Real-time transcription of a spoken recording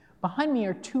Behind me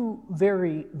are two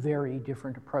very, very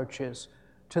different approaches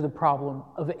to the problem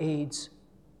of AIDS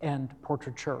and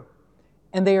portraiture.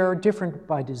 And they are different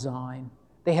by design.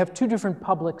 They have two different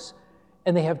publics,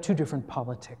 and they have two different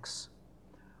politics.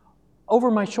 Over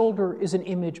my shoulder is an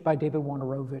image by David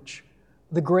Wojnarowicz,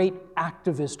 the great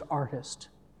activist artist,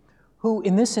 who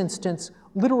in this instance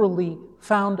literally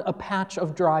found a patch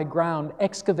of dry ground,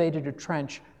 excavated a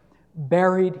trench,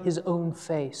 buried his own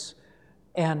face,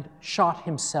 and shot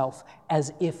himself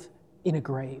as if in a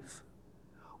grave.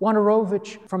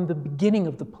 Wojnarowicz, from the beginning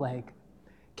of the plague,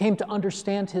 came to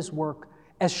understand his work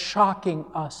as shocking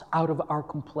us out of our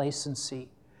complacency,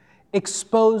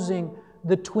 exposing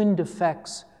the twin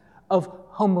defects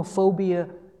of homophobia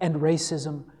and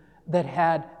racism that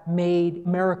had made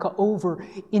America over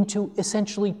into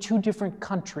essentially two different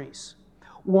countries,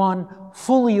 one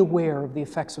fully aware of the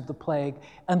effects of the plague,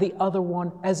 and the other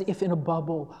one as if in a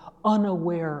bubble,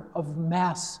 unaware of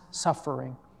mass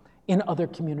suffering in other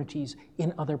communities,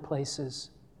 in other places.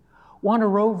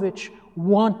 Wojnarowicz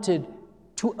wanted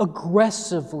to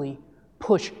aggressively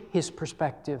push his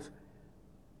perspective.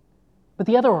 But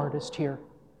the other artist here,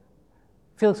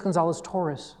 Felix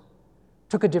Gonzalez-Torres,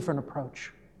 took a different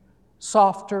approach.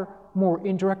 Softer, more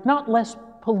indirect, not less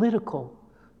political,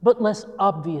 but less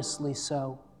obviously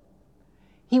so.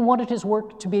 He wanted his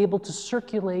work to be able to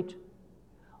circulate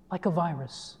like a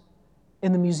virus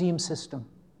in the museum system,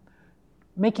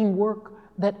 making work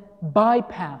that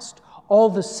bypassed all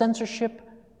the censorship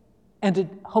and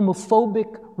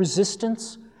homophobic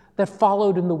resistance that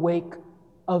followed in the wake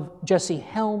of Jesse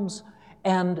Helms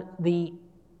and the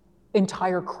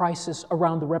entire crisis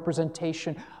around the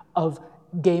representation of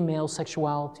gay male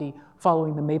sexuality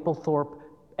following the Mapplethorpe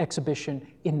exhibition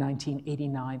in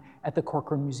 1989 at the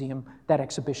Corcoran Museum. That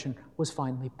exhibition was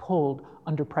finally pulled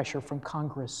under pressure from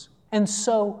Congress. And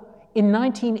so in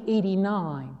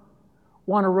 1989,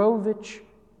 Wojnarowicz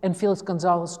and Felix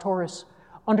Gonzalez-Torres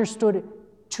understood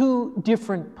two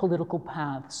different political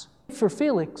paths. For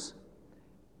Felix,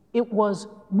 it was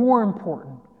more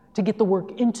important to get the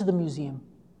work into the museum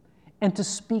and to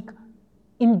speak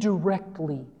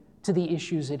indirectly to the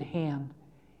issues at hand.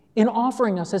 In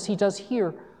offering us, as he does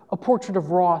here, a portrait of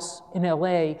Ross in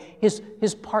LA,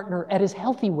 his partner at his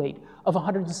healthy weight of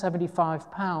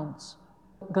 175 pounds.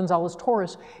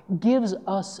 Gonzalez-Torres gives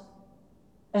us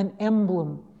an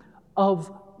emblem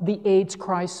of the AIDS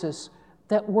crisis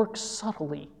that works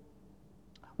subtly.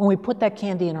 When we put that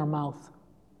candy in our mouth,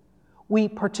 we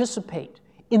participate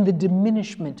in the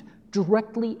diminishment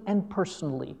directly and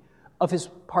personally of his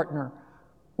partner.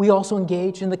 We also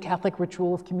engage in the Catholic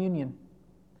ritual of communion.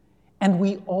 And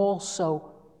we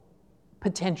also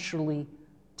potentially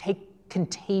take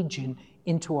contagion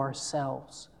into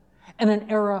ourselves. In an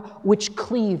era which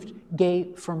cleaved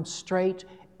gay from straight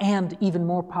and even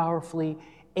more powerfully,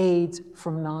 AIDS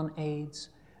from non-AIDS,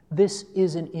 this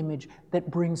is an image that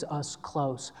brings us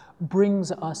close,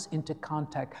 brings us into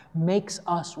contact, makes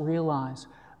us realize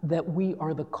that we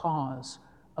are the cause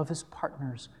of his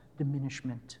partner's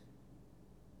diminishment.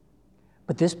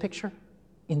 But this picture,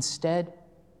 instead,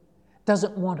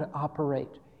 doesn't want to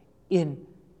operate in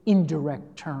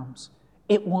indirect terms.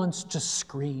 It wants to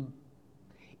scream.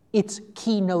 Its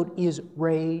keynote is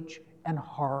rage and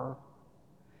horror.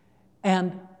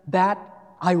 And that,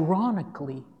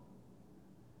 ironically,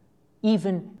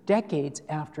 even decades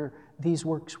after these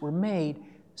works were made,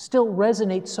 still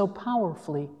resonates so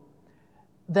powerfully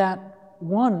that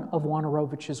one of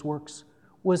Wojnarowicz's works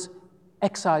was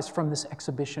excised from this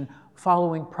exhibition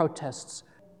following protests,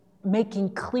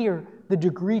 making clear the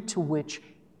degree to which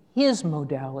his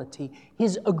modality,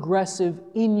 his aggressive,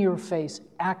 in-your-face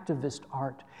activist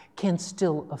art, can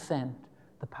still offend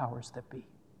the powers that be.